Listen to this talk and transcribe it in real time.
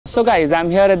So guys, I'm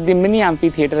here at the mini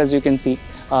amphitheater, as you can see.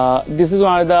 This is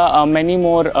one of the many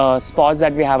more spots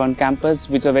that we have on campus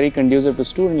which are very conducive to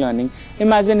student learning.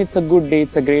 Imagine it's a good day,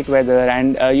 it's a great weather,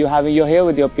 and you're here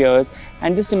with your peers,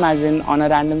 and just imagine on a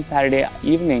random Saturday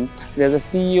evening there's a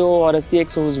CEO or a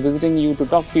CXO who's visiting you to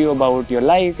talk to you about your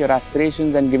life, your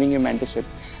aspirations, and giving you mentorship.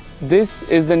 This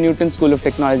is the Newton School of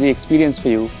Technology experience for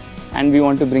you, and we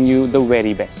want to bring you the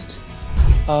very best.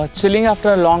 Chilling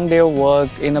after a long day of work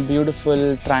in a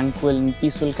beautiful, tranquil and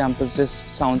peaceful campus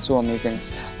just sounds so amazing.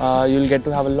 You'll get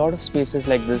to have a lot of spaces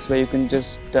like this where you can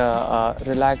just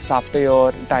relax after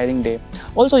your tiring day.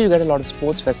 Also, you get a lot of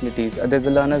sports facilities. There's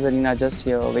a learners arena just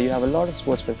here where you have a lot of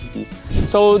sports facilities.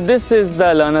 So this is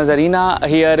the learners arena.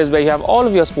 Here is where you have all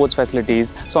of your sports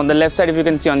facilities. So on the left side, if you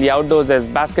can see on the outdoors, there's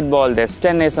basketball, there's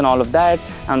tennis and all of that.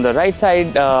 On the right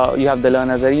side, you have the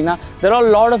learners arena. There are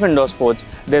a lot of indoor sports.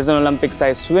 There's an Olympic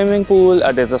size swimming pool,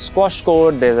 there's a squash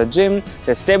court, there's a gym,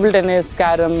 there's table tennis,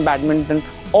 carom, badminton,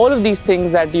 all of these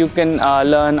things that you can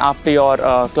learn after your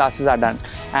classes are done.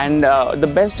 And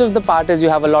the best of the part is you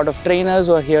have a lot of trainers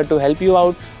who are here to help you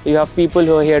out. You have people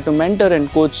who are here to mentor and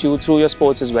coach you through your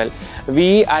sports as well.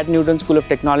 We at Newton School of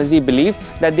Technology believe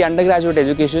that the undergraduate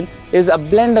education is a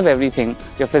blend of everything.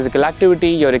 Your physical activity,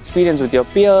 your experience with your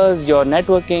peers, your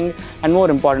networking, and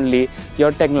more importantly,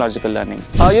 your technological learning.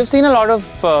 You've seen a lot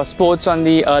of sports on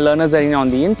the learners arena on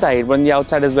the inside, but on the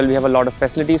outside as well, we have a lot of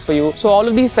facilities for you. So all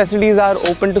of these facilities are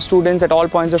open to students at all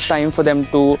points of time for them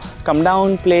to come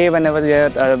down, play whenever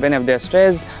they're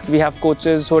stressed. We have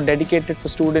coaches who are dedicated for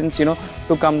students, to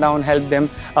come down, help them.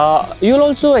 You'll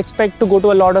also expect to go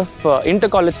to a lot of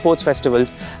inter-college sports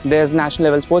festivals. There's national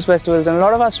level sports festivals, and a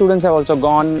lot of our students have also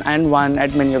gone and won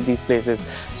at many of these places.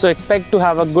 So expect to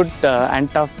have a good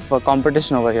and tough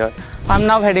competition over here. I'm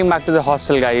now heading back to the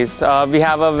hostel, guys. We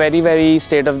have a very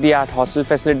state-of-the-art hostel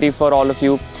facility for all of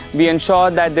you. We ensure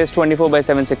that there's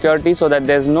 24/7 security so that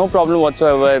there's no problem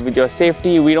whatsoever with your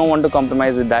safety. We don't want to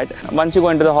compromise with that. Once you go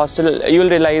into the hostel, you'll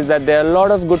realize that there are a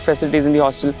lot of good facilities in the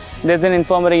hostel. There's an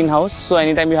infirmary in-house, so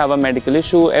anytime you have a medical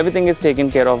issue, everything is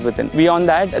taken care of within. Beyond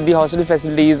that, the hostel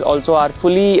facilities also are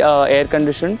fully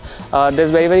air-conditioned.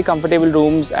 There's very comfortable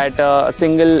rooms at a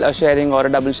single sharing or a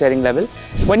double sharing level.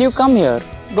 When you come here,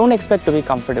 don't expect to be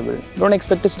comfortable. Don't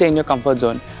expect to stay in your comfort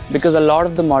zone, because a lot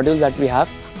of the modules that we have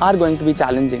are going to be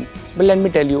challenging. But let me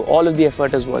tell you, all of the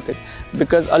effort is worth it,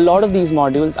 because a lot of these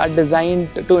modules are designed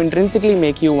to intrinsically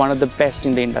make you one of the best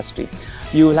in the industry.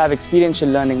 You will have experiential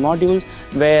learning modules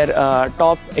where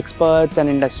top experts and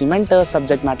industry mentors,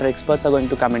 subject matter experts are going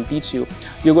to come and teach you.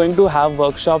 You're going to have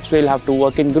workshops where you'll have to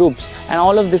work in groups, and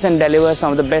all of this and deliver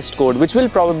some of the best code, which will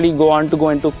probably go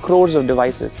into crores of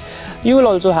devices. You will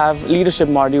also have leadership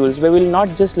modules where we'll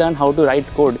not just learn how to write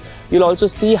code. You'll also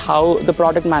see how the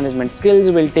product management skills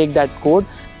will take that code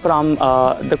from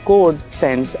the code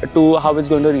sense to how it's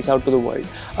going to reach out to the world.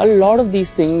 A lot of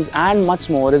these things and much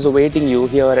more is awaiting you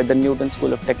here at the Newton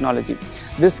School of Technology.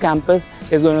 This campus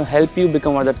is going to help you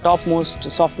become one of the topmost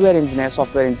software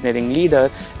engineering leader,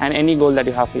 and any goal that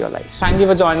you have for your life. Thank you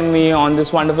for joining me on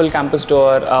this wonderful campus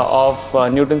tour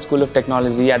of Newton School of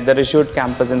Technology at the Rishihood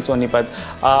campus in Sonipat.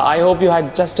 I hope you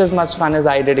had just as much fun as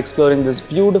I did exploring this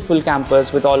beautiful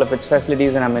campus with all of its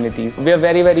facilities and amenities. We are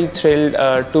very thrilled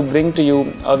to bring to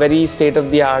you a very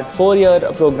state-of-the-art 4-year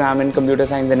program in computer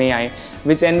science and AI,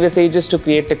 which envisages to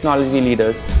create technology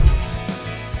leaders.